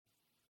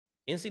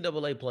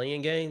NCAA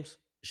playing games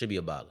should be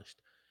abolished.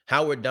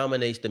 Howard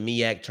dominates the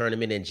MEAC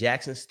tournament, and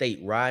Jackson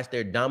State rides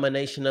their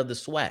domination of the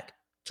SWAC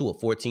to a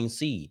 14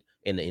 seed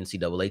in the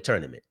NCAA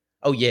tournament.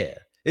 Oh, yeah,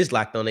 it's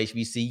Locked On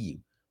HBCU.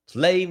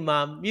 Play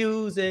my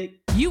music.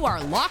 You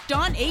are Locked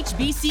On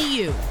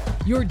HBCU,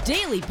 your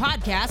daily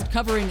podcast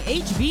covering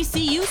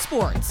HBCU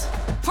sports.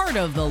 Part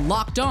of the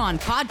Locked On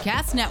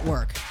Podcast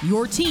Network,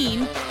 your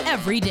team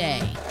every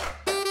day.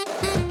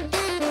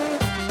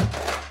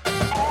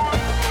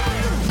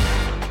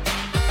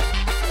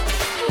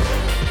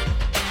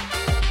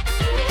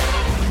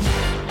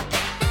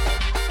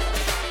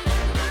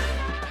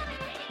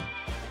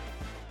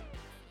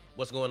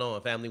 What's going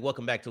on, family?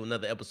 Welcome back to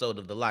another episode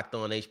of the Locked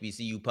On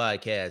HBCU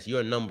podcast,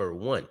 your number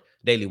one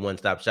daily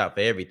one-stop shop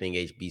for everything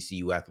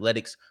HBCU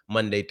athletics,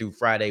 Monday through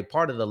Friday,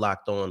 part of the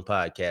Locked On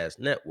Podcast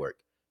Network,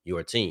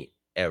 your team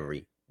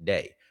every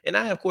day. And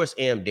I, of course,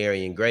 am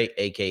Darian Gray,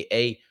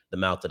 a.k.a. the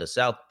Mouth of the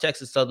South,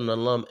 Texas Southern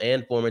alum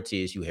and former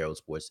TSU Herald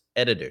Sports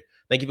editor.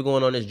 Thank you for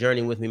going on this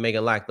journey with me,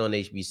 making Locked On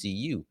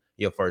HBCU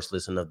your first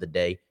listen of the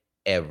day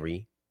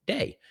every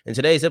day. And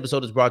today's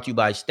episode is brought to you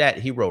by Stat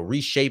Hero,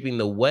 reshaping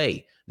the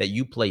way that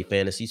you play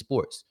fantasy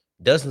sports.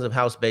 Dozens of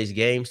house-based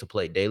games to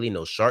play daily.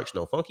 No sharks,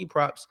 no funky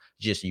props,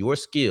 just your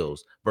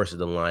skills versus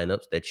the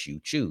lineups that you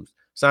choose.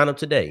 Sign up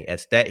today at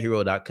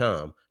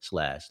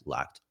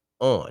stathero.com/locked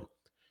on.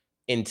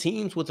 And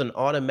teams with an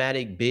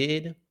automatic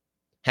bid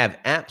have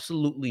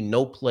absolutely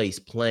no place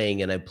playing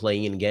in a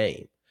play-in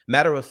game.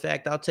 Matter of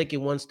fact, I'll take it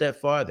one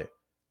step farther.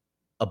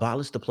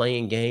 Abolish the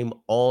play-in game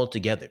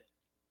altogether.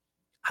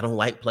 I don't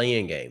like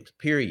playing games,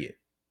 period.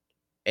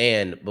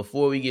 And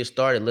before we get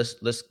started,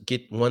 let's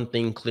get one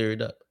thing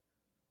cleared up.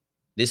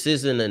 This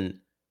isn't an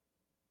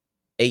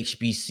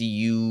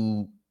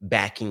HBCU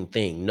backing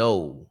thing.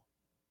 No,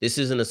 this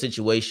isn't a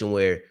situation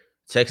where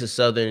Texas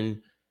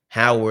Southern,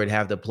 Howard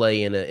have to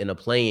play in a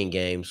playing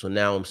game. So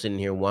now I'm sitting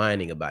here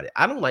whining about it.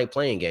 I don't like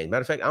playing games.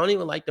 Matter of fact, I don't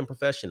even like them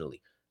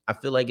professionally. I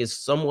feel like it's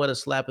somewhat a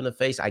slap in the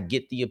face. I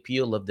get the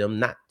appeal of them,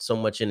 not so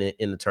much in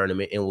the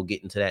tournament, and we'll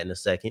get into that in a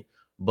second.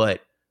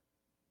 But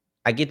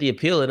I get the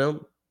appeal of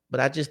them. But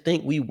I just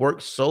think we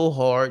work so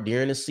hard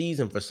during the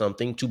season for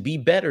something to be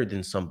better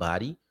than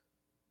somebody,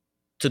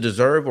 to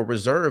deserve or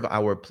reserve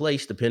our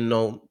place, depending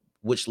on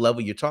which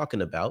level you're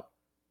talking about,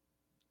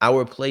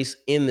 our place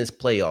in this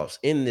playoffs,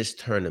 in this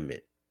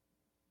tournament.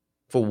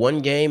 For one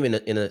game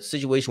in a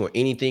situation where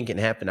anything can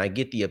happen, I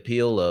get the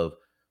appeal of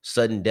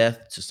sudden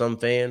death to some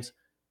fans.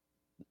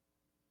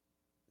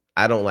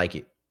 I don't like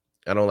it.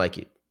 I don't like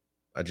it.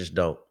 I just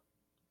don't.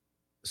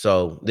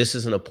 So this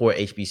isn't a poor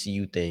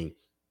HBCU thing.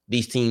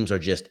 These teams are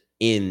just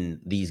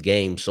in these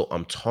games, so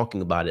I'm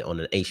talking about it on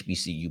an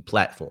HBCU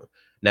platform.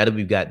 Now that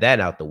we've got that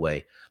out the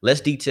way,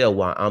 let's detail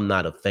why I'm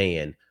not a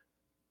fan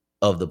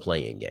of the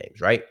playing games,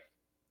 right?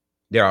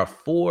 There are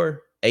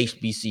 4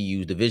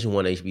 HBCUs, Division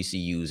I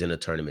HBCUs in the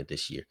tournament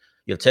this year.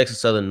 You have Texas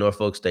Southern,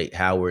 Norfolk State,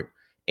 Howard,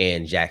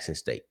 and Jackson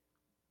State.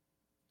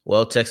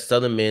 Well, Texas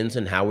Southern men's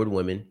and Howard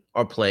women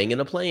are playing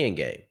in a playing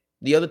game.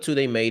 The other 2,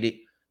 they made it.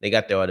 They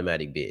got their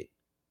automatic bid.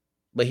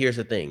 But here's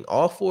the thing.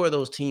 All 4 of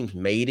those teams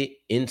made it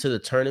into the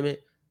tournament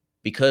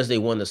because they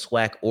won the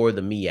SWAC or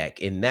the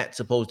MEAC, and that's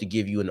supposed to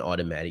give you an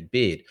automatic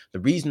bid. The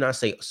reason I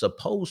say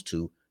supposed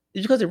to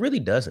is because it really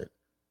doesn't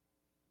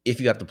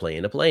if you have to play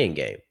in a playing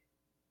game.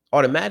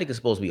 Automatic is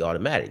supposed to be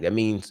automatic. That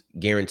means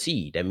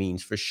guaranteed. That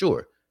means for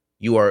sure.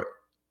 You are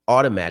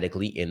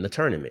automatically in the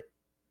tournament.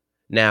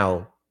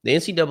 Now, the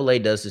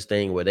NCAA does this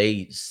thing where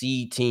they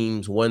seed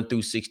teams 1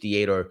 through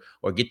 68 or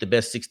get the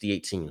best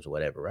 68 teams or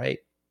whatever, right?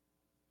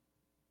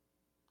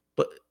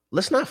 But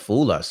let's not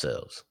fool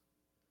ourselves.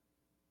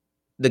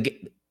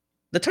 The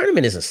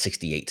tournament isn't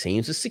 68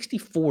 teams, it's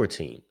 64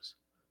 teams.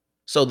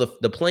 So the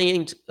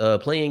playing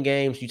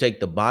games, you take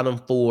the bottom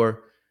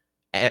 4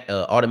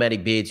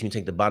 automatic bids, you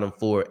take the bottom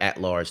 4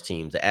 at-large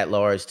teams. The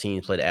at-large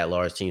teams play the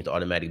at-large teams, the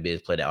automatic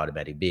bids play the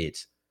automatic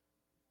bids.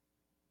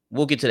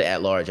 We'll get to the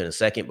at-large in a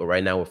second, but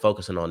right now we're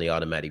focusing on the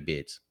automatic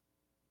bids.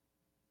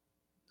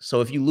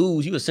 So if you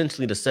lose, you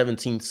essentially the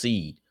 17th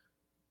seed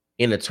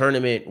in a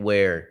tournament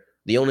where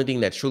the only thing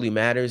that truly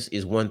matters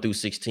is 1 through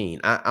 16.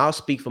 I'll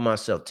speak for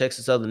myself.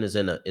 Texas Southern is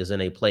in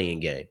a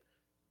playing game.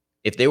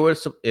 If they were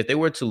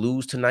to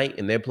lose tonight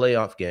in their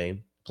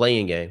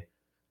playing game,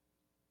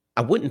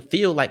 I wouldn't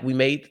feel like we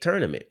made the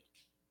tournament.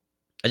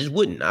 I just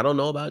wouldn't. I don't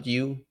know about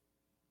you.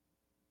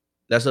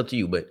 That's up to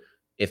you. But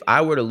if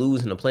I were to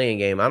lose in a playing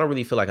game, I don't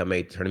really feel like I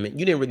made the tournament.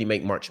 You didn't really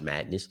make March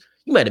Madness.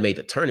 You might have made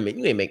the tournament.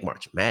 You didn't make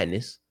March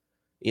Madness.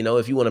 You know,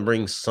 if you want to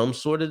bring some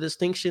sort of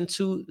distinction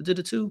to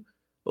the 2.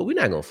 But we're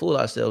not going to fool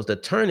ourselves. The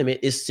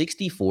tournament is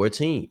 64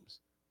 teams.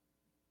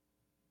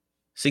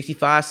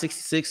 65,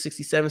 66,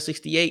 67,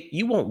 68.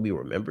 You won't be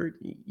remembered.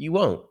 You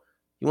won't.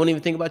 You won't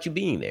even think about you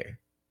being there.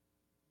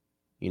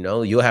 You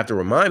know, you'll have to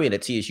remind me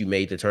that TSU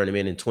made the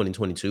tournament in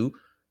 2022.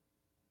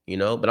 You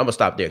know, but I'm going to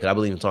stop there because I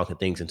believe in talking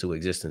things into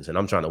existence, and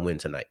I'm trying to win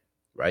tonight,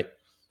 right?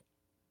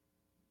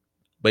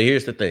 But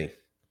here's the thing.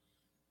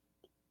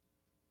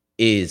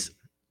 Is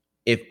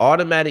if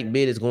automatic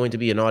bid is going to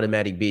be an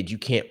automatic bid, you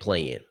can't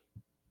play in.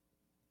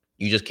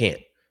 You just can't.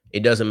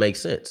 It doesn't make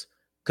sense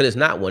because it's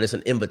not one. It's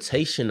an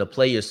invitation to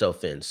play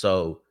yourself in.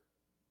 So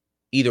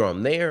either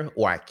I'm there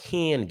or I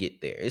can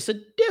get there. It's a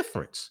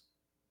difference.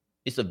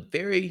 It's a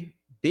very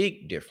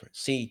big difference.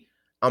 See,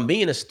 I'm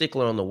being a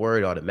stickler on the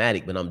word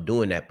automatic, but I'm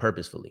doing that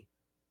purposefully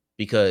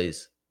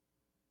because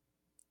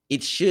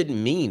it shouldn't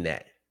mean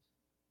that.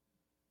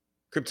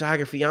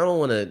 Cryptography, I don't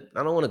want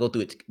to go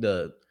through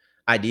the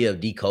idea of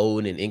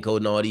decoding and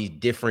encoding all these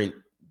different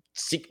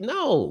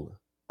no.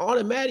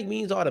 Automatic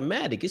means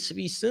automatic. It should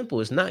be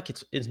simple. It's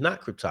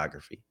not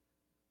cryptography,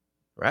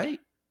 right?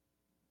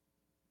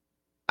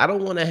 I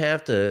don't want to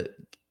have to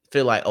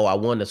feel like, oh, I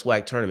won the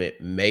SWAC tournament,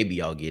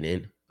 maybe I'll get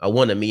in. I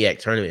won the MEAC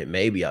tournament,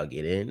 maybe I'll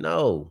get in.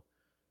 No.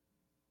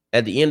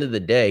 At the end of the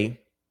day,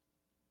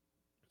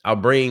 I'll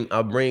bring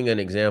an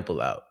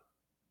example out.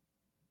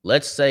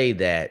 Let's say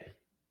that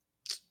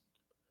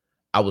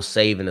I was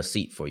saving a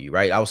seat for you,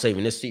 right? I was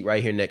saving this seat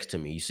right here next to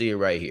me. You see it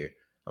right here.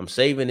 I'm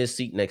saving this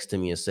seat next to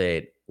me and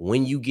said,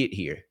 when you get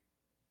here,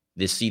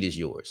 this seat is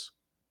yours.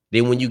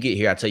 Then when you get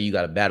here, I tell you, you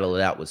got to battle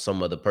it out with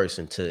some other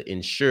person to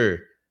ensure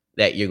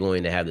that you're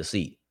going to have the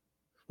seat.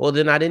 Well,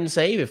 then I didn't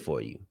save it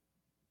for you.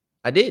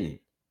 I didn't.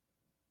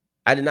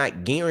 I did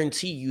not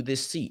guarantee you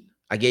this seat.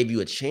 I gave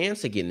you a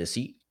chance to get in the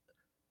seat.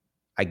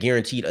 I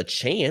guaranteed a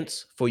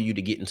chance for you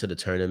to get into the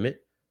tournament.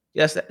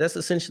 Yes, that's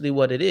essentially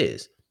what it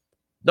is.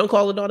 Don't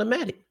call it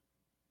automatic.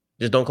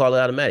 Just don't call it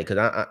automatic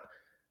because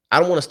I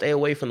don't want to stay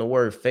away from the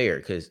word fair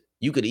because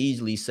you could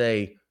easily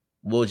say,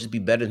 well, just be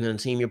better than the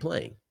team you're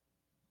playing.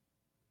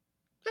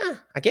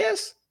 I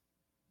guess.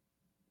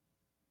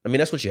 I mean,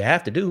 that's what you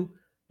have to do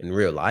in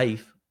real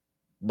life.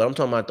 But I'm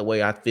talking about the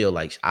way I feel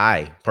like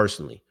I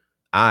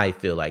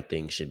feel like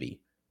things should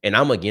be. And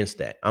I'm against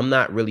that. I'm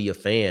not really a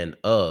fan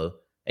of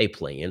a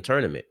play-in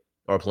tournament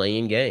or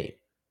play-in game.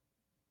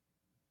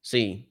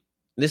 See,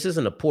 this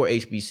isn't a poor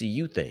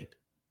HBCU thing.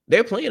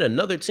 They're playing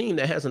another team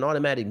that has an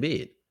automatic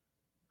bid.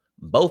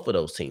 Both of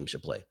those teams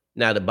should play.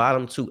 Now, the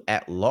bottom two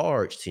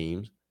at-large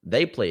teams,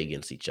 they play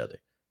against each other.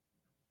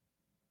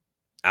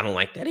 I don't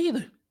like that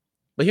either.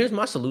 But here's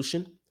my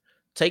solution.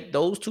 Take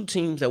those two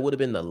teams that would have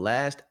been the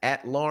last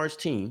at-large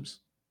teams,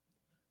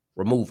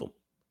 remove them.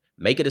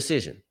 Make a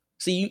decision.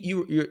 See,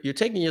 you're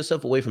taking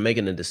yourself away from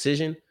making a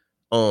decision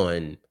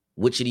on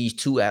which of these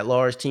two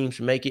at-large teams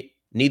should make it.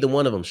 Neither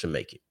one of them should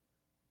make it.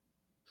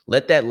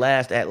 Let that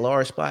last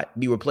at-large spot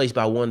be replaced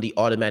by one of the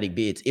automatic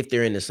bids if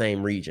they're in the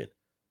same region.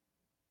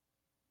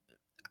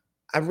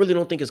 I really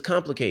don't think it's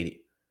complicated.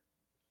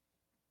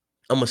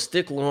 I'm a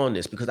stickler on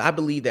this because I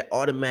believe that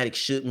automatic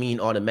should mean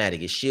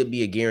automatic. It should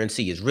be a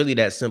guarantee. It's really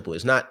that simple.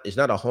 It's not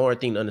a hard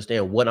thing to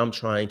understand what I'm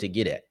trying to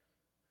get at.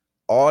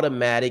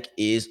 Automatic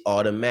is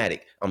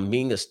automatic. I'm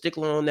being a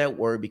stickler on that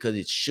word because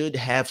it should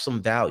have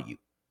some value.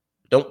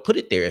 Don't put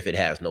it there if it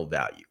has no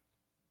value.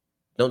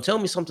 Don't tell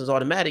me something's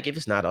automatic if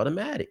it's not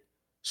automatic.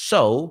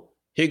 So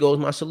here goes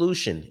my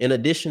solution. In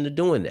addition to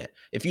doing that,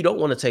 if you don't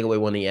want to take away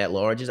one of the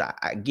at-larges,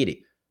 I get it.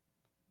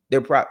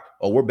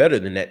 We're better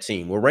than that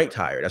team. We're ranked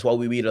higher. That's why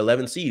we beat the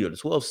 11th seed or the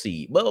 12th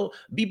seed. Well,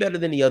 be better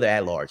than the other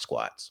at-large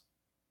squads.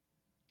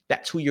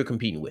 That's who you're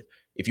competing with.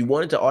 If you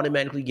wanted to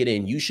automatically get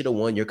in, you should have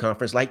won your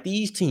conference like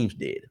these teams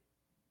did.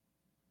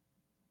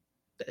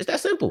 It's that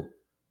simple.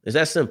 It's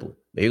that simple.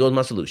 Here goes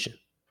my solution.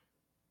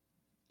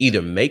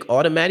 Either make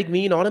automatic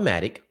mean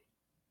automatic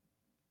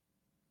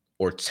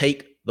or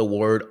take the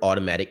word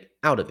automatic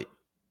out of it.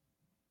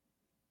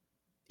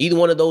 Either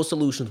one of those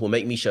solutions will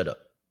make me shut up.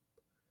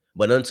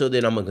 But until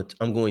then,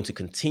 I'm going to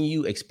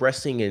continue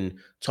expressing and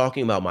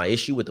talking about my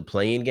issue with the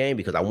play-in game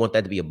because I want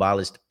that to be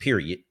abolished,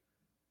 period,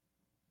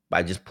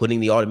 by just putting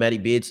the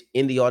automatic bids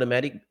in the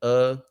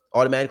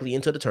automatically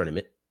into the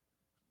tournament.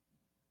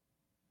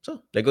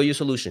 So there go your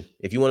solution.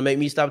 If you want to make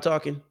me stop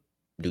talking,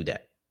 do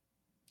that.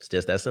 It's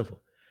just that simple,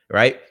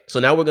 right? So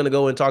now we're going to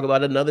go and talk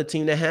about another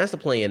team that has to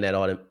play in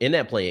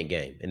that play-in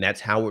game, and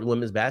that's Howard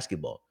women's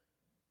basketball.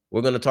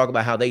 We're going to talk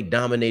about how they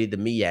dominated the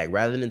MEAC.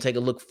 Rather than take a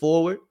look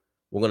forward,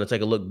 we're going to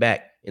take a look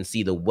back and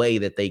see the way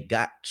that they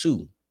got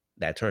to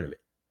that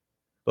tournament.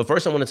 But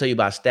first, I want to tell you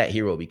about Stat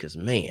Hero because,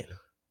 man,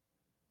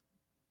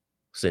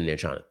 sitting there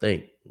trying to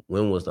think,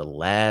 when was the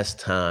last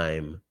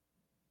time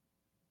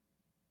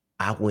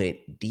I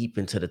went deep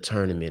into the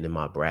tournament in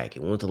my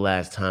bracket? When was the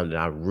last time that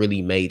I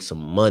really made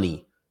some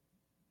money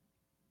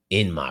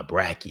in my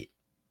bracket?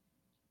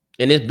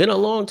 And it's been a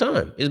long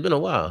time. It's been a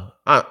while.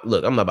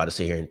 Look, I'm not about to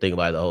sit here and think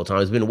about it the whole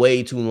time. It's been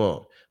way too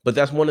long. But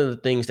that's one of the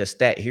things that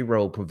Stat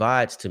Hero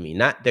provides to me.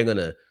 Not they're going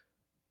to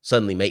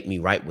suddenly make me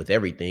right with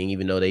everything,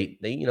 even though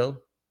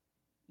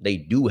they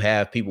do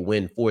have people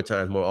win 4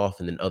 times more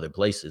often than other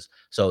places.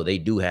 So they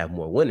do have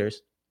more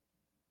winners.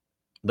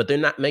 But they're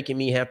not making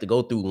me have to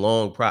go through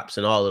long props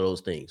and all of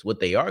those things.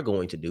 What they are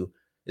going to do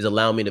is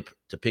allow me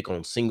to pick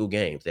on single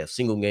games. They have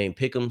single game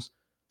pick'ems,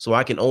 so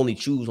I can only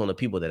choose on the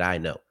people that I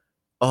know.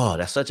 Oh,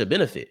 that's such a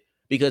benefit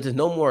because there's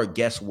no more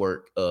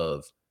guesswork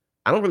of,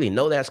 I don't really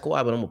know that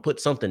squad, but I'm going to put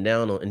something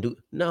down on and do.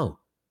 No,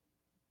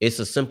 it's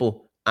a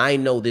simple, I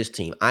know this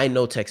team. I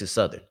know Texas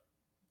Southern.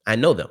 I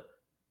know them.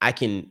 I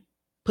can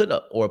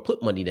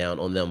put money down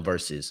on them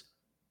versus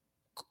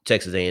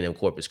Texas A&M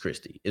Corpus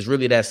Christi. It's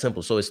really that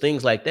simple. So it's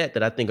things like that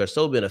that I think are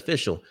so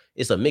beneficial.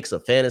 It's a mix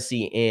of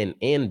fantasy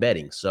and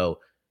betting. So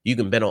you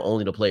can bet on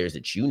only the players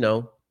that you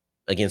know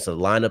against a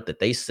lineup that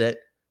they set.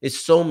 It's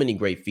so many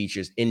great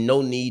features and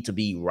no need to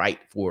be right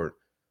for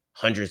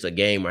hundreds a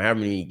game or how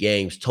many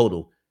games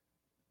total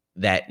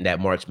that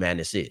March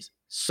Madness is.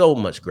 So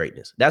much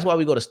greatness. That's why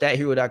we go to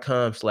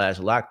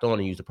stathero.com/locked on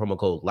and use the promo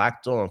code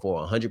locked on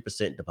for a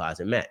 100%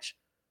 deposit match.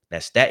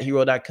 That's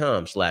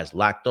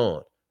stathero.com/locked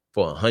on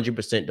for a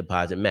 100%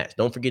 deposit match.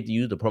 Don't forget to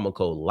use the promo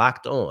code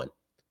locked on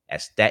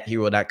at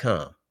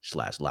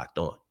stathero.com/locked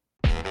on.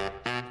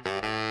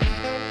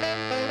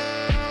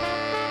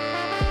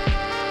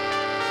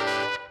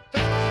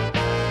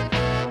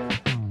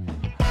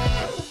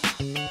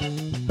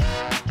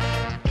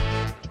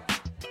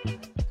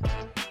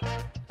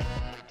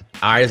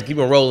 All right, let's keep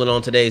on rolling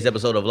on today's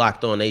episode of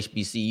Locked On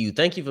HBCU.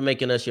 Thank you for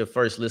making us your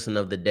first listen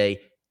of the day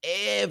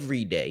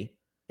every day.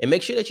 And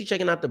make sure that you're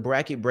checking out the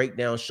bracket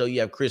breakdown show.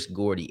 You have Chris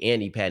Gordy,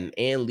 Andy Patton,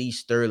 and Lee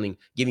Sterling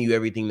giving you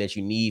everything that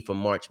you need for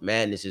March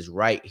Madness is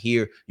right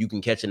here. You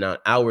can catch it on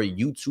our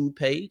YouTube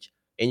page,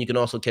 and you can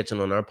also catch it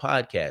on our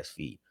podcast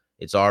feed.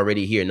 It's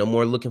already here. No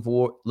more looking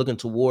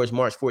towards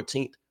March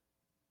 14th.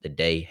 The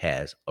day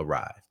has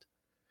arrived.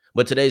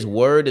 But today's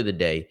word of the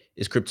day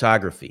is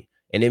cryptography.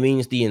 And it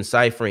means the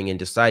enciphering and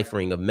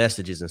deciphering of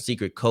messages and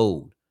secret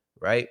code,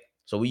 right?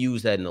 So we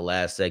used that in the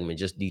last segment,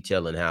 just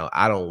detailing how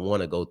I don't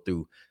want to go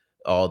through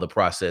all the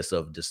process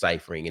of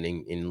deciphering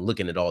and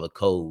looking at all the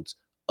codes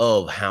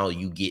of how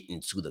you get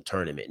into the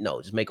tournament.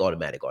 No, just make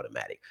automatic.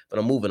 But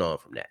I'm moving on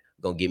from that.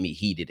 Going to get me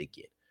heated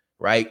again,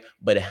 right?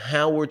 But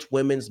Howard's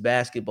women's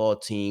basketball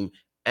team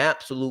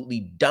absolutely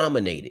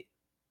dominated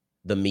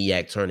the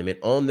MEAC tournament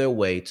on their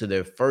way to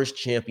their first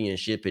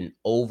championship in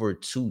over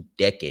 2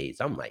 decades.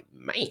 I'm like,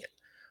 man,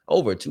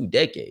 over 2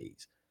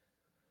 decades.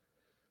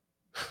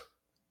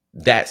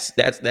 That's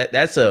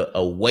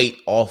a weight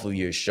off of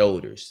your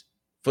shoulders.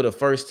 For the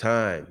first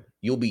time,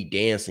 you'll be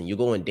dancing. You're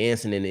going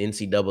dancing in the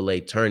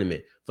NCAA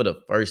tournament for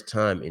the first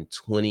time in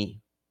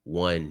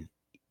 21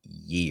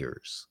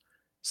 years.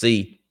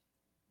 See,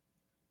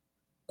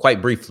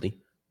 quite briefly,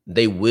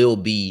 they will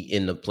be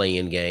in the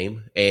play-in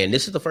game. And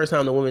this is the first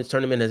time the women's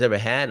tournament has ever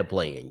had a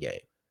play-in game.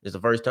 It's the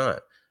first time.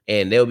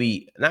 And they'll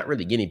be not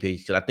really guinea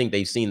pigs because I think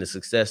they've seen the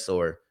success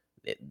or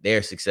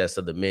their success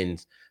of the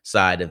men's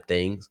side of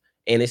things.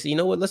 And they say, you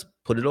know what, let's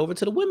put it over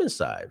to the women's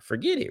side.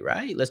 Forget it,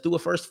 right? Let's do a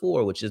first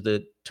four, which is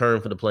the term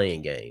for the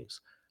play-in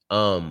games.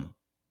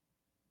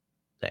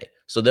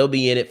 So they'll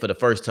be in it for the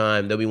first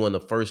time. They'll be one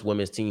of the first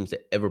women's teams to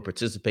ever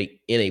participate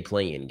in a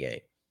play-in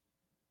game.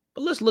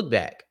 But let's look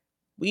back.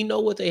 We know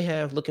what they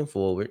have looking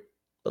forward,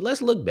 but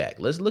let's look back.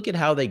 Let's look at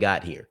how they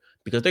got here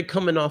because they're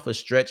coming off a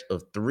stretch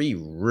of 3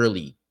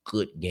 really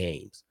good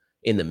games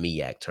in the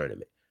MEAC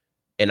tournament.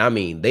 And I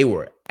mean, they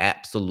were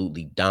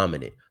absolutely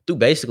dominant through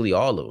basically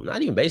all of them,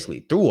 not even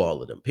basically through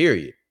all of them,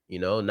 period. You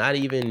know, not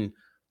even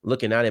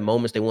looking out at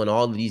moments. They won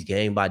all of these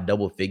games by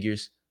double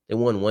figures. They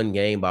won one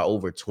game by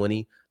over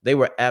 20. They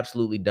were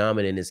absolutely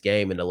dominant in this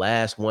game. And the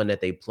last one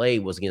that they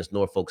played was against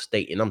Norfolk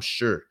State. And I'm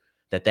sure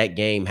that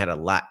game had a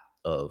lot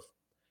of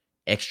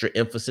extra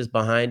emphasis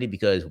behind it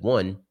because,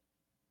 one,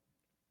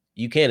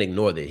 you can't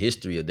ignore the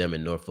history of them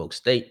in Norfolk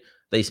State.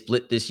 They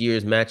split this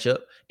year's matchup,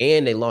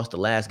 and they lost the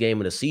last game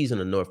of the season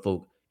in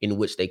Norfolk, in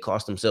which they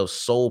cost themselves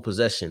sole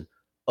possession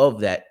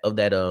of that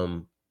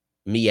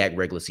MEAC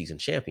regular season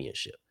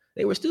championship.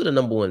 They were still the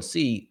number 1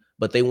 seed,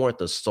 but they weren't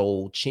the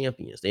sole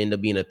champions. They ended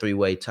up being a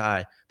 3-way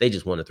tie. They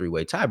just won a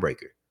 3-way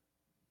tiebreaker.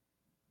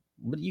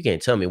 But you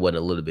can't tell me it wasn't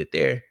a little bit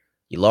there.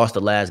 You lost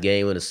the last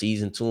game of the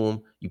season to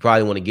them. You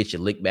probably want to get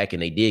your lick back,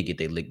 and they did get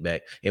their lick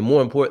back. And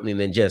more importantly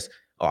than just,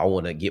 I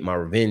want to get my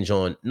revenge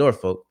on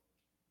Norfolk,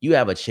 you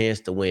have a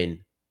chance to win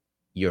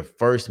your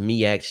first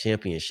MEAC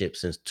championship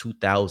since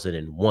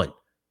 2001.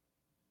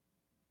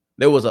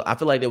 I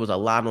feel like there was a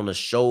lot on the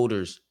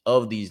shoulders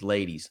of these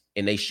ladies,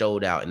 and they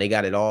showed out, and they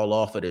got it all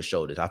off of their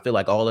shoulders. I feel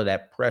like all of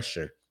that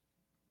pressure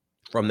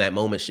from that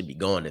moment should be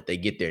gone if they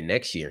get there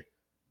next year.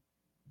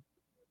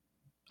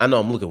 I know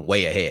I'm looking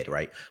way ahead,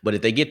 right? But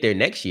if they get there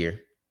next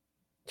year,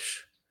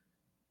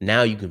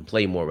 now you can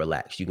play more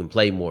relaxed. You can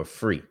play more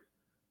free.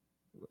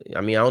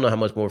 I mean, I don't know how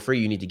much more free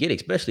you need to get,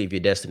 especially if you're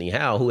Destiny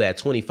Howell, who had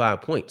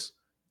 25 points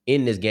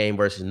in this game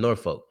versus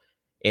Norfolk.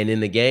 And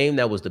in the game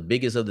that was the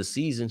biggest of the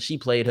season, she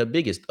played her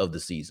biggest of the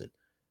season.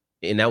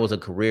 And that was a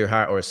career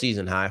high or a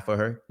season high for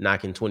her,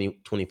 knocking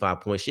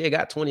 25 points. She had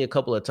got 20 a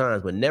couple of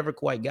times, but never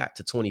quite got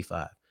to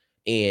 25.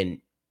 And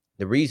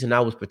the reason I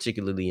was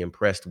particularly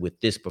impressed with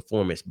this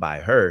performance by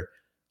her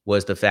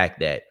was the fact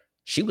that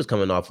she was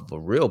coming off of a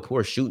real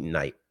poor shooting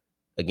night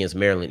against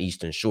Maryland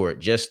Eastern Shore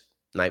just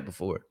night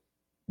before.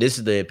 This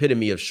is the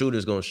epitome of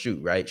shooters gonna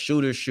shoot, right?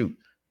 Shooters shoot.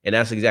 And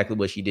that's exactly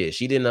what she did.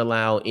 She didn't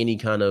allow any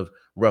kind of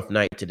rough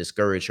night to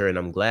discourage her. And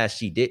I'm glad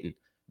she didn't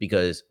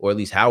because, or at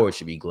least Howard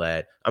should be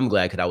glad. I'm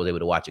glad because I was able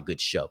to watch a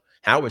good show.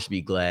 Howard should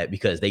be glad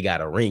because they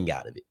got a ring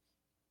out of it.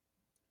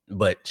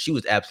 But she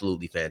was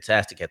absolutely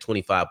fantastic, had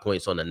 25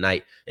 points on the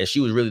night, and she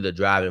was really the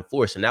driving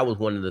force. And that was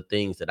one of the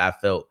things that I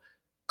felt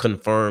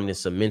confirmed and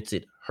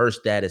cemented her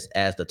status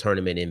as the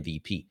tournament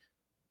MVP.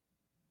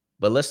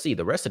 But let's see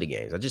the rest of the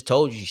games. I just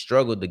told you she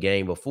struggled the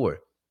game before.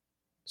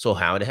 So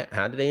how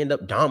did they end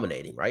up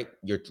dominating, right?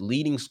 Your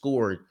leading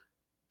scorer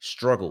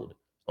struggled,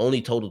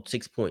 only totaled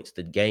 6 points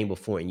the game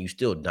before, and you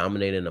still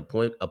dominated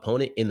an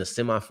opponent in the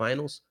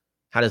semifinals?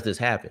 How does this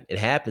happen? It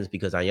happens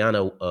because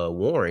Ayanna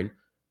Warren,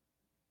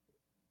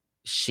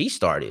 she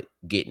started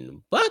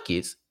getting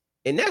buckets,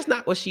 and that's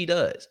not what she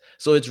does.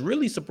 So it's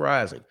really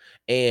surprising.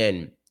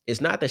 And it's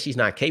not that she's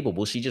not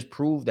capable. She just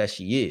proved that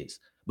she is.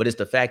 But it's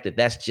the fact that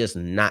that's just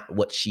not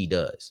what she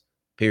does,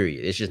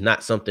 period. It's just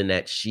not something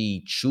that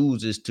she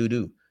chooses to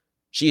do.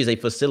 She is a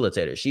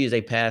facilitator. She is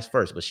a pass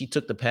first, but she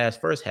took the pass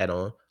first hat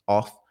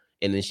off,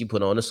 and then she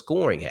put on a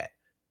scoring hat.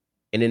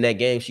 And in that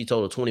game, she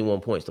totaled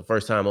 21 points, the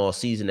first time all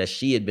season that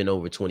she had been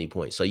over 20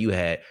 points. So you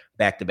had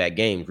back-to-back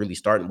games, really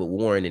starting with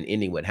Warren and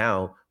ending with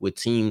Howe, with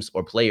teams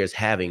or players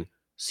having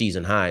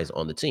season highs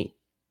on the team.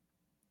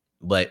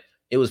 But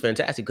it was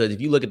fantastic because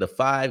if you look at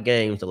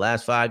the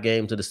last 5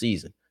 games of the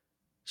season,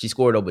 she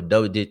scored over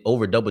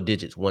double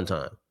digits one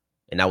time.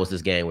 And that was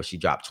this game where she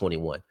dropped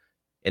 21.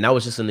 And that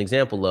was just an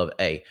example of,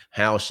 hey,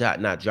 Howe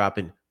shot not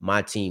dropping.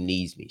 My team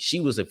needs me. She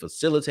was a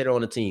facilitator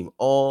on the team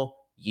all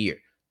year.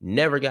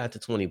 Never got to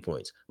 20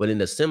 points. But in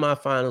the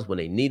semifinals, when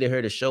they needed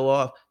her to show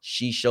off,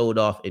 she showed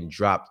off and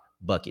dropped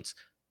buckets.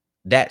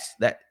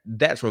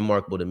 That's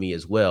remarkable to me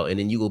as well. And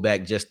then you go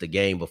back just the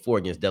game before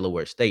against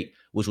Delaware State,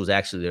 which was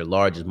actually their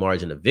largest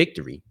margin of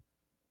victory.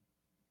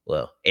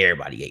 Well,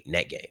 everybody ate in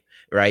that game,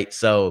 right?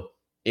 So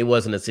it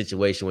wasn't a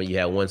situation where you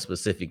had one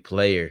specific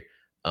player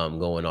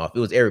going off. It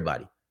was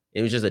everybody.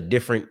 It was just a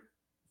different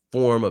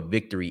form of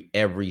victory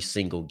every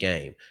single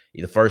game.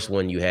 The first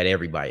one, you had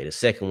everybody. The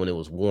second one, it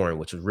was Warren,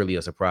 which was really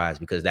a surprise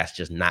because that's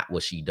just not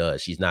what she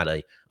does. She's not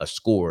a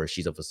scorer.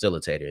 She's a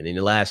facilitator. And then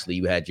lastly,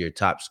 you had your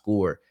top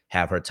scorer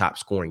have her top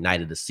scoring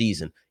night of the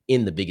season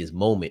in the biggest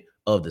moment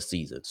of the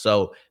season.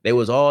 So there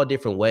was all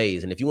different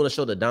ways. And if you want to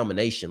show the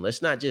domination,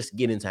 let's not just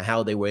get into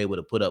how they were able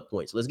to put up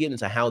points. Let's get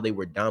into how they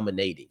were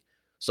dominating.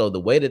 So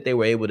the way that they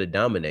were able to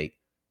dominate,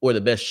 or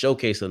the best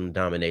showcase of them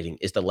dominating,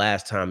 is the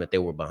last time that they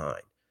were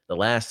behind. The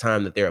last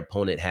time that their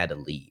opponent had a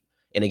lead.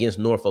 And against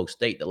Norfolk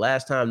State, the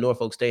last time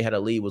Norfolk State had a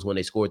lead was when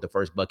they scored the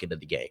first bucket of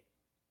the game.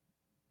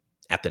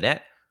 After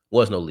that,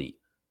 was no lead.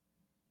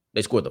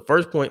 They scored the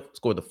first point,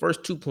 scored the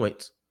first 2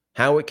 points.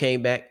 Howard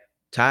came back,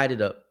 tied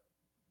it up,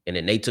 and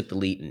then they took the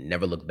lead and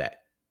never looked back.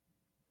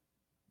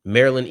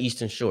 Maryland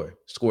Eastern Shore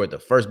scored the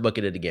first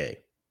bucket of the game.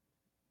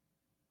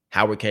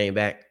 Howard came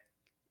back,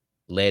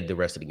 led the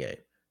rest of the game.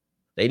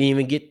 They didn't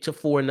even get to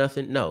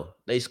 4-0. No,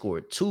 they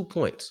scored 2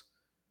 points.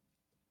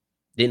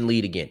 Didn't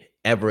lead again,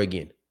 ever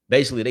again.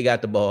 Basically, they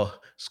got the ball,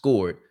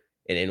 scored,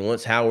 and then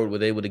once Howard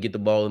was able to get the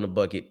ball in the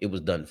bucket, it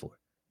was done for.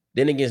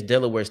 Then against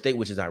Delaware State,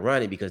 which is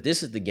ironic because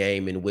this is the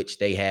game in which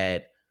they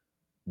had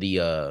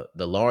the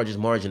largest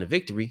margin of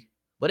victory,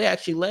 but they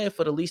actually led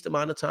for the least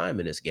amount of time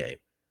in this game.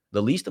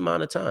 The least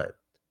amount of time.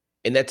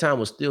 And that time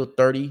was still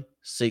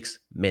 36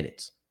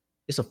 minutes.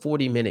 It's a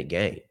 40-minute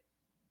game.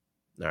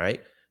 All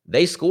right.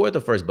 They scored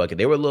the first bucket.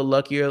 They were a little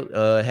luckier,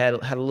 had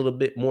a little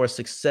bit more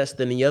success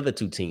than the other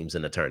two teams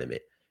in the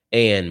tournament.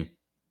 And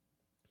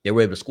they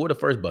were able to score the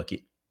first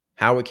bucket.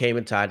 Howard came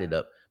and tied it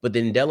up. But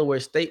then Delaware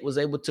State was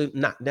able to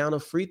knock down a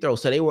free throw.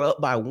 So they were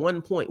up by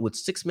 1 point with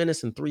 6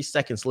 minutes and 3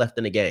 seconds left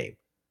in the game.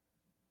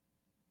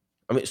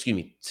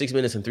 6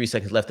 minutes and 3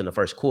 seconds left in the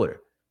first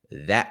quarter.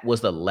 That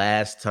was the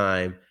last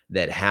time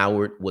that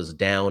Howard was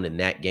down in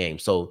that game.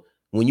 So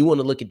when you want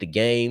to look at the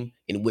game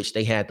in which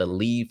they had the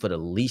lead for the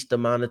least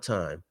amount of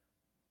time,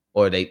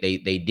 or they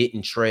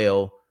didn't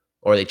trail,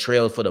 or they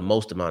trailed for the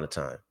most amount of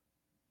time,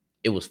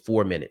 it was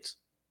 4 minutes.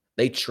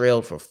 They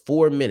trailed for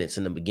 4 minutes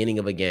in the beginning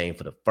of a game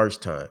for the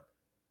first time,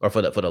 or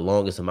for the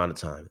longest amount of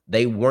time.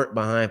 They weren't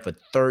behind for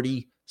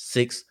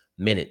 36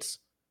 minutes.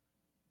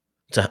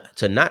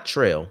 To not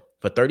trail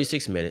for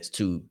 36 minutes,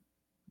 to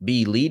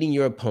be leading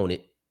your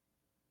opponent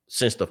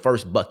since the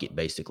first bucket,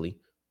 basically,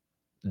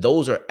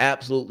 those are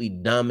absolutely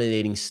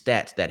dominating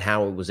stats that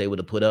Howard was able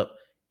to put up,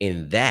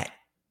 and that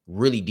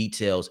really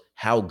details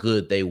how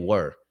good they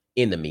were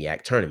in the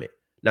MEAC tournament.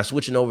 Now,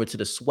 switching over to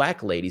the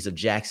SWAC ladies of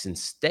Jackson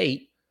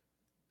State,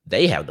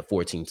 they have the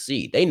 14th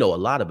seed. They know a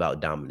lot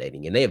about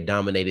dominating, and they have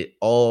dominated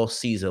all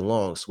season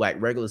long, SWAC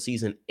regular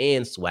season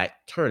and SWAC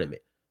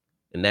tournament.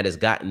 And that has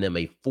gotten them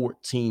a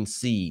 14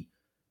 seed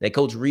that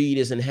Coach Reed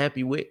isn't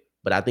happy with,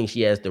 but I think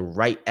she has the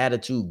right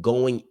attitude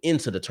going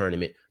into the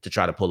tournament to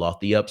try to pull off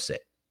the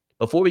upset.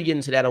 Before we get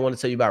into that, I want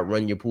to tell you about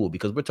Run Your Pool,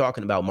 because we're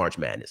talking about March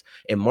Madness,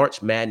 and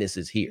March Madness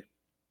is here.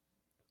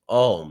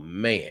 Oh,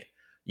 man.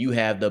 You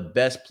have the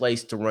best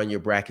place to run your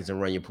brackets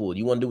and run your pool.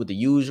 You want to do with the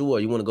usual, or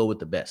you want to go with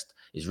the best?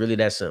 It's really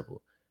that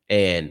simple.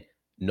 And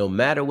no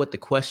matter what the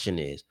question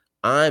is,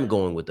 I'm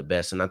going with the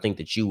best, and I think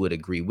that you would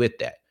agree with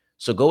that.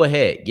 So go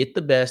ahead, get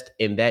the best,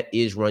 and that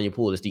is Run Your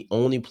Pool. It's the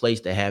only place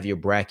to have your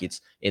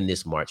brackets in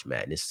this March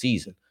Madness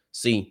season.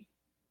 See,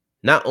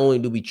 not only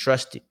do we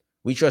trust it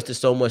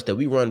so much that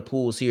we run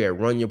pools here at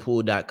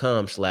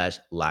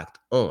runyourpool.com/locked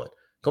on.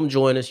 Come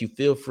join us. You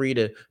feel free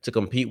to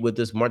compete with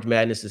us. March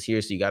Madness is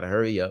here, so you got to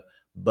hurry up.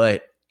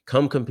 But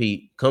come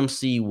compete. Come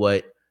see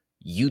what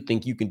you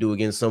think you can do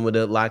against some of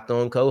the Locked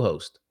On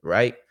co-hosts,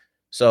 right?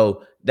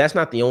 So that's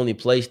not the only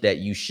place that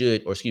you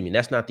should, or excuse me,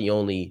 that's not the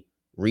only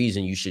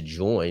reason you should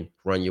join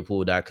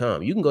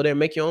runyourpool.com. You can go there and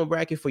make your own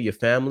bracket for your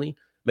family,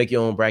 make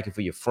your own bracket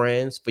for your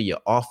friends, for your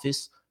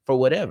office, for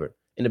whatever.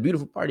 And the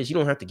beautiful part is you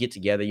don't have to get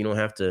together. You don't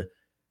have to,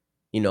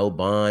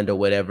 bond or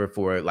whatever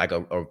for like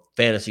a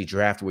fantasy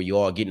draft where you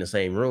all get in the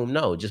same room.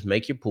 No, just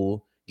make your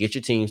pool, get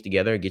your teams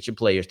together, get your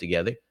players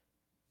together,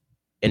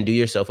 and do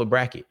yourself a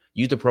bracket.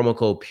 Use the promo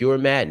code Pure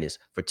Madness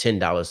for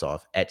 $10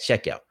 off at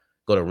checkout.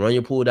 Go to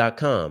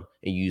runyourpool.com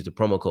and use the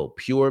promo code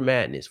Pure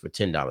Madness for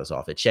 $10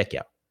 off at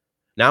checkout.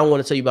 Now I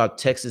want to tell you about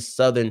Texas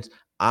Southern's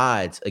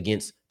odds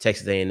against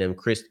Texas A&M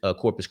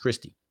Corpus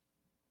Christi.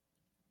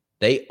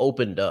 They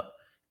opened up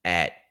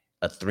at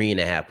a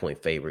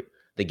 3.5-point favorite.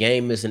 The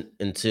game isn't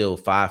until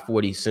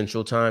 5:40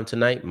 Central Time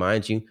tonight.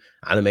 Mind you,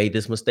 I done made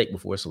this mistake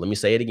before, so let me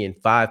say it again.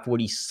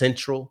 5:40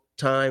 Central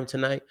Time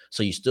tonight.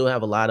 So you still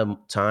have a lot of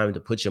time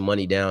to put your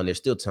money down. There's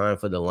still time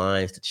for the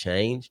lines to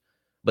change,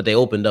 but they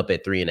opened up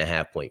at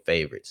 3.5-point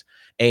favorites.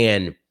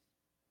 And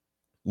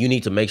you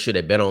need to make sure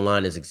that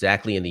BetOnline is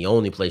exactly in the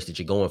only place that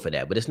you're going for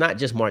that. But it's not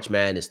just March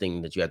Madness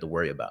thing that you have to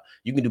worry about.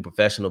 You can do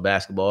professional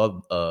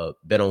basketball,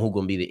 bet on who's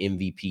going to be the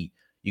MVP.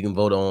 You can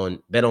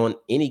bet on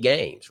any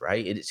games,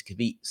 right? It could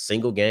be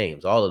single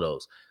games, all of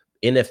those.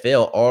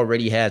 NFL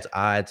already has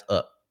odds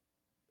up.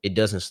 It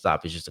doesn't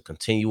stop. It's just a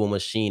continual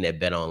machine at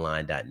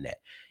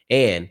betonline.net.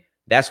 And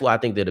that's why I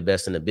think they're the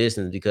best in the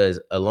business, because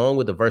along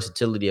with the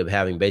versatility of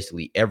having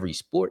basically every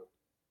sport,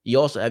 you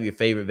also have your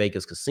favorite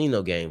Vegas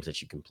casino games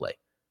that you can play.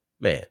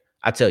 Man,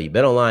 I tell you,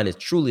 BetOnline is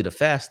truly the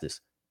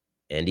fastest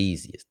and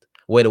easiest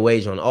way to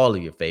wager on all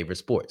of your favorite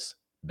sports.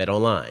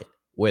 BetOnline,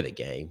 where the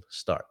game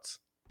starts.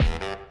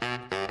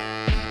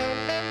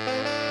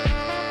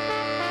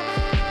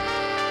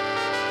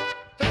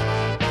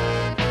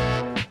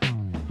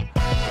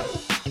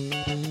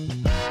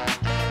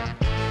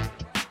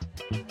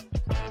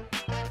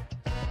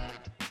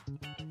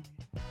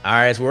 All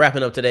right, so we're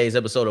wrapping up today's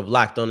episode of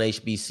Locked On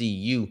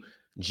HBCU.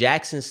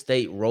 Jackson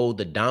State rolled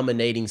the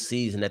dominating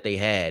season that they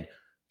had,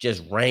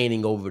 just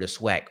reigning over the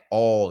SWAC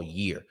all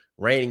year,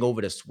 reigning over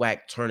the SWAC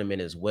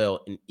tournament as well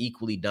in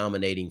equally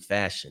dominating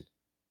fashion.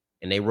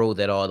 And they rolled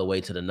that all the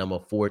way to the number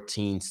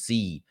 14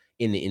 seed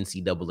in the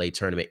NCAA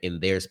tournament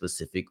in their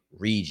specific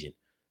region.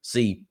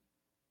 See,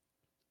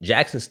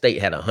 Jackson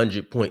State had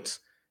 100 points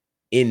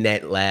in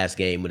that last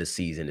game of the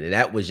season. And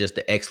that was just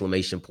the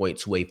exclamation point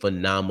to a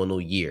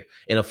phenomenal year.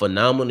 And a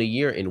phenomenal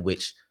year in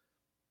which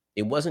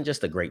it wasn't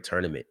just a great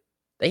tournament.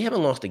 They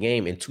haven't lost a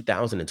game in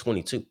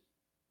 2022.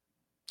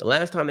 The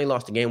last time they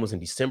lost a game was in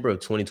December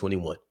of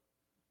 2021.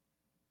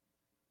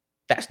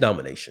 That's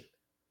domination.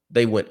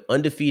 They went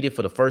undefeated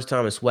for the first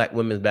time in SWAC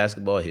women's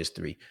basketball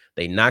history.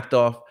 They knocked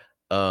off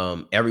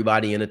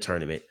everybody in the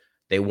tournament.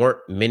 There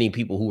weren't many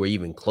people who were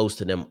even close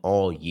to them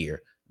all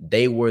year.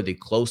 They were the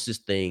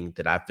closest thing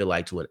that I feel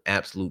like to an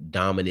absolute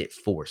dominant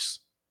force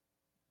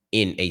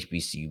in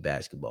HBCU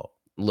basketball.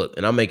 Look,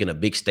 and I'm making a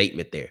big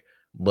statement there,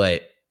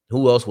 but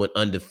who else went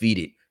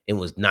undefeated and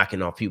was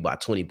knocking off people by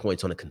 20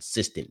 points on a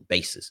consistent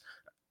basis?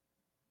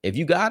 If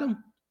you got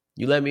them,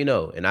 you let me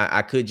know. And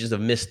I could just have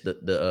missed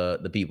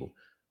the people.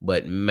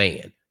 But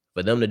man,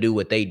 for them to do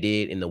what they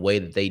did in the way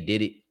that they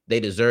did it, they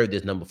deserve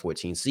this number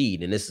 14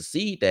 seed. And it's a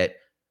seed that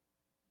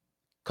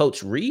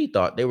Coach Reed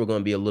thought they were going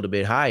to be a little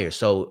bit higher.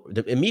 So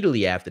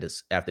immediately after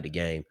the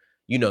game,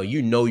 you know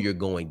you're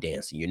going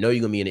dancing. You know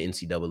you're going to be in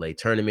the NCAA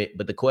tournament.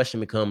 But the question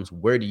becomes,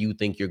 where do you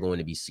think you're going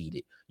to be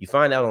seated? You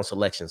find out on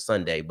Selection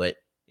Sunday, but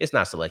it's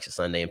not Selection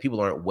Sunday, and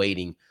people aren't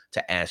waiting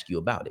to ask you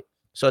about it.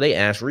 So they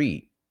asked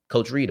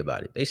Coach Reed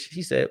about it.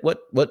 She said,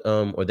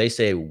 they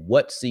said,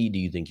 what seed do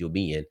you think you'll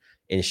be in?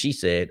 And she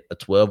said a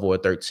 12 or a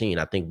 13.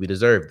 I think we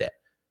deserve that.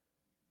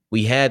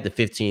 We had the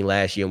 15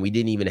 last year, and we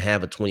didn't even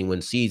have a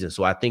 21 season.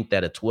 So I think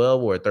that a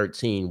 12 or a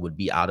 13 would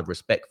be out of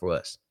respect for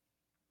us.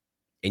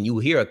 And you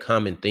hear a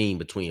common theme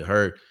between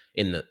her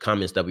and the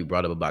comments that we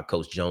brought up about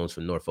Coach Jones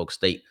from Norfolk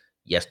State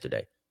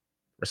yesterday.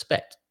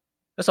 Respect.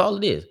 That's all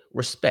it is.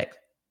 Respect.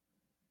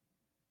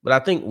 But I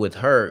think with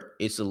her,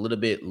 it's a little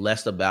bit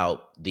less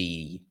about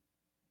the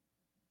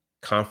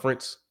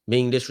conference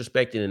being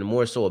disrespected and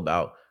more so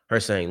about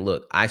her saying,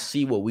 look, I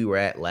see what we were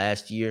at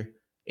last year,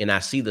 and I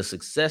see the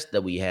success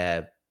that we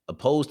have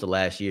opposed to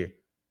last year.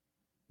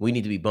 We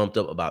need to be bumped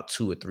up about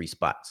 2 or 3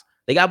 spots.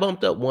 They got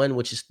bumped up 1,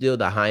 which is still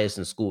the highest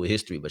in school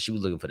history, but she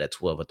was looking for that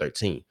 12 or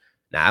 13.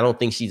 Now, I don't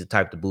think she's the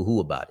type to boo-hoo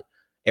about it.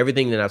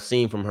 Everything that I've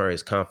seen from her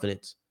is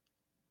confidence,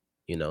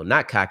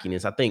 not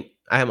cockiness. I think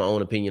I have my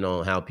own opinion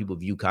on how people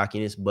view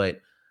cockiness,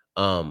 but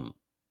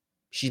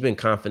she's been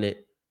confident.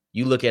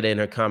 You look at it in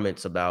her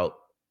comments about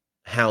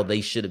how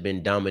they should have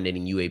been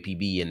dominating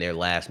UAPB in their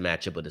last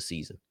matchup of the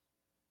season.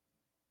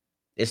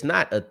 It's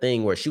not a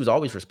thing where she was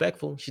always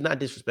respectful. She's not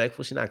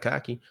disrespectful. She's not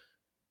cocky.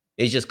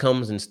 It just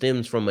comes and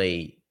stems from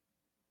a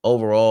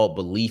overall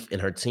belief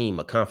in her team,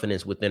 a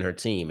confidence within her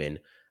team. And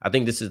I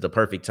think this is the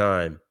perfect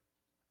time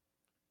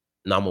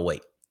No, I'm gonna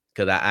wait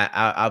because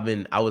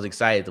I was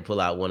excited to pull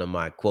out one of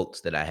my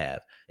quotes that I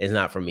have. It's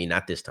not for me,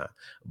 not this time.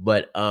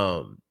 But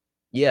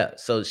yeah.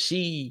 So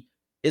she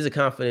is a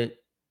confident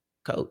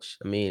coach.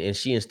 I mean, and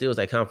she instills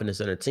that confidence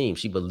in her team.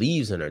 She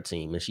believes in her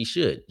team, and she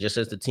should, just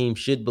as the team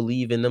should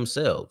believe in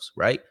themselves,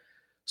 right?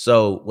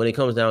 So when it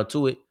comes down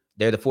to it,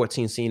 they're the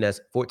 14 seed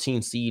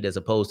as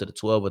opposed to the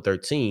 12 or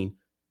 13,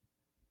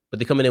 but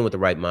they're coming in with the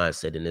right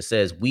mindset. And it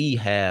says we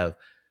have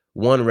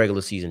won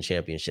regular season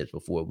championships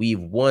before. We've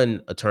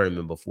won a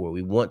tournament before.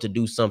 We want to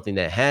do something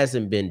that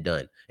hasn't been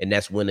done, and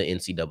that's win the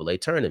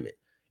NCAA tournament.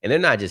 And they're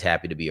not just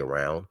happy to be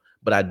around,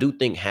 but I do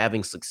think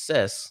having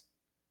success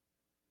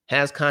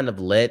has kind of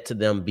led to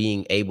them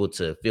being able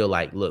to feel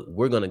like, look,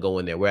 we're going to go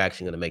in there. We're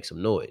actually going to make some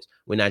noise.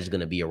 We're not just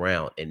going to be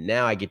around. And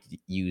now I get to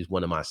use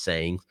one of my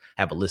sayings,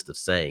 have a list of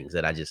sayings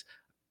that I just,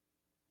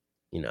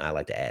 I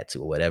like to add to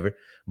or whatever.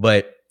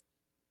 But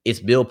it's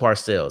Bill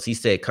Parcells. He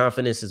said,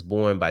 confidence is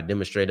born by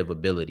demonstrative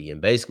ability.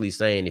 And basically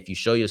saying, if you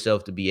show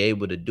yourself to be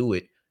able to do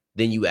it,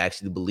 then you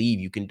actually believe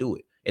you can do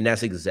it. And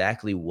that's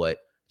exactly what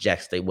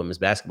Jackson State women's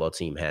basketball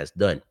team has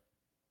done.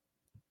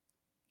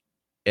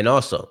 And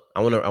also,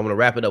 I want to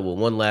wrap it up with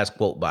one last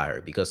quote by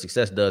her, because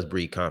success does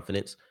breed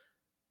confidence.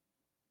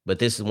 But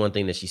this is one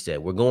thing that she said: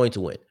 we're going to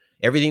win.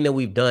 Everything that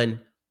we've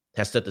done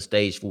has set the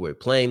stage for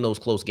it. Playing those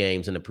close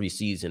games in the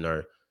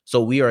preseason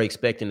so we are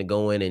expecting to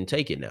go in and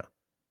take it now.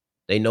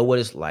 They know what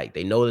it's like.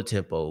 They know the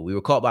tempo. We were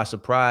caught by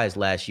surprise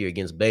last year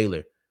against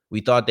Baylor.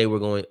 We thought we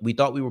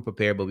were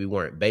prepared, but we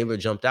weren't. Baylor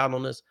jumped out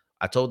on us.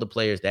 I told the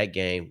players that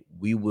game,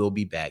 we will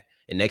be back.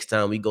 And next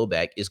time we go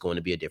back, it's going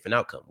to be a different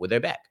outcome. Well,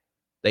 they're back.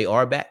 They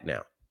are back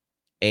now.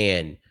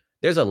 And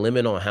there's a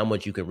limit on how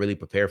much you can really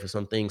prepare for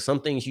some things. Some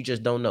things you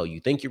just don't know.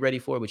 You think you're ready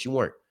for it, but you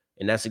weren't.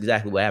 And that's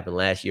exactly what happened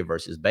last year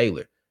versus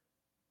Baylor.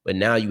 But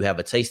now you have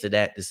a taste of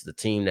that. This is a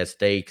team that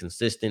stayed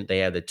consistent. They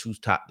have their two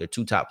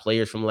top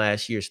players from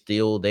last year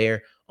still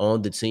there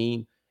on the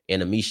team,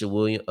 and Amisha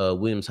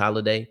Williams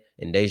Holiday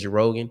and Deja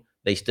Rogan.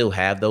 They still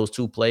have those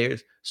two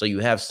players. So you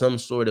have some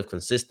sort of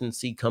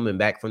consistency coming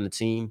back from the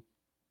team.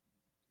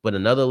 But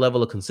another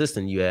level of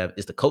consistency you have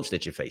is the coach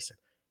that you're facing.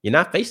 You're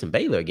not facing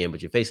Baylor again,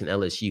 but you're facing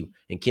LSU.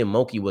 And Kim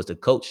Mulkey was the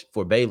coach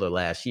for Baylor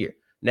last year.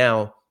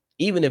 Now,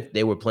 even if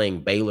they were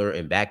playing Baylor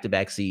in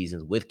back-to-back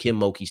seasons with Kim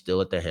Mulkey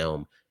still at the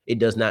helm, it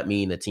does not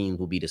mean the teams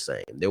will be the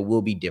same. There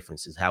will be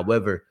differences.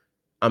 However,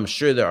 I'm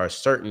sure there are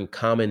certain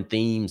common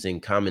themes and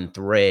common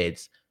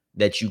threads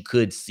that you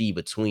could see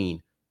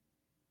between,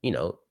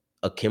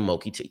 a Kim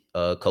Mulkey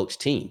coach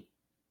team.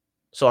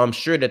 So I'm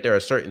sure that there are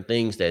certain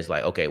things that's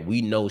like, okay,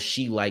 we know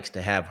she likes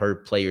to have her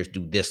players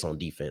do this on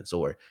defense,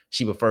 or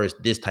she prefers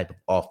this type of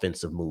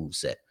offensive move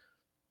set.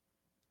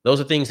 Those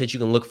are things that you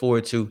can look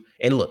forward to.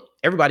 And look,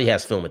 everybody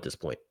has film at this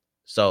point.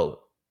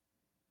 So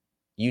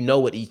you know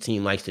what each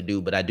team likes to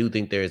do, but I do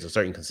think there is a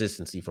certain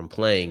consistency from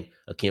playing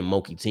a Kim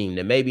Mulkey team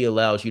that maybe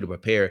allows you to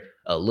prepare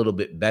a little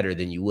bit better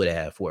than you would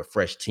have for a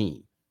fresh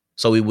team.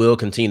 So we will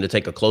continue to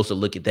take a closer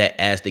look at that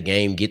as the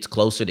game gets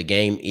closer. The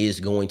game is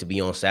going to be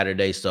on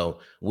Saturday, so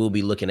we'll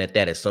be looking at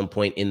that at some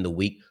point in the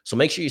week. So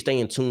make sure you stay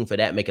in tune for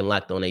that, making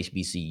Locked On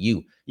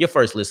HBCU your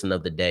first listen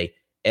of the day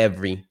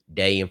every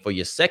day. And for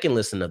your second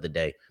listen of the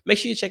day, make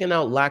sure you're checking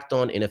out Locked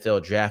On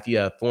NFL Draft. You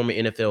have former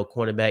NFL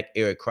cornerback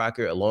Eric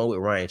Crocker along with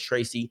Ryan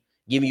Tracy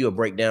giving you a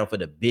breakdown for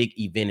the big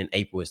event in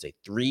April. It's a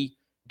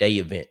 3-day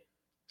event.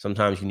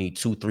 Sometimes you need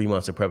 2-3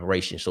 months of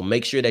preparation. So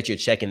make sure that you're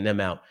checking them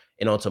out.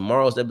 And on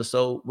tomorrow's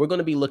episode, we're going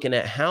to be looking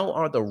at how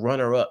are the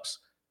runner-ups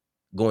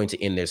going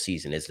to end their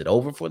season. Is it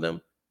over for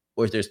them?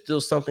 Or is there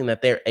still something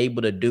that they're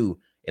able to do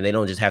and they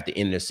don't just have to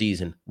end their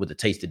season with a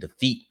taste of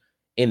defeat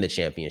in the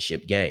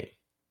championship game?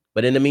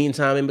 But in the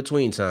meantime, in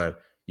between time,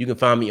 you can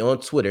find me on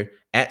Twitter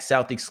at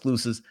South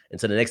Exclusives.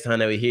 Until the next time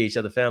that we hear each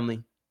other,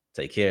 family,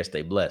 take care,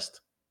 stay blessed.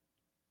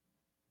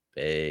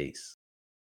 Peace.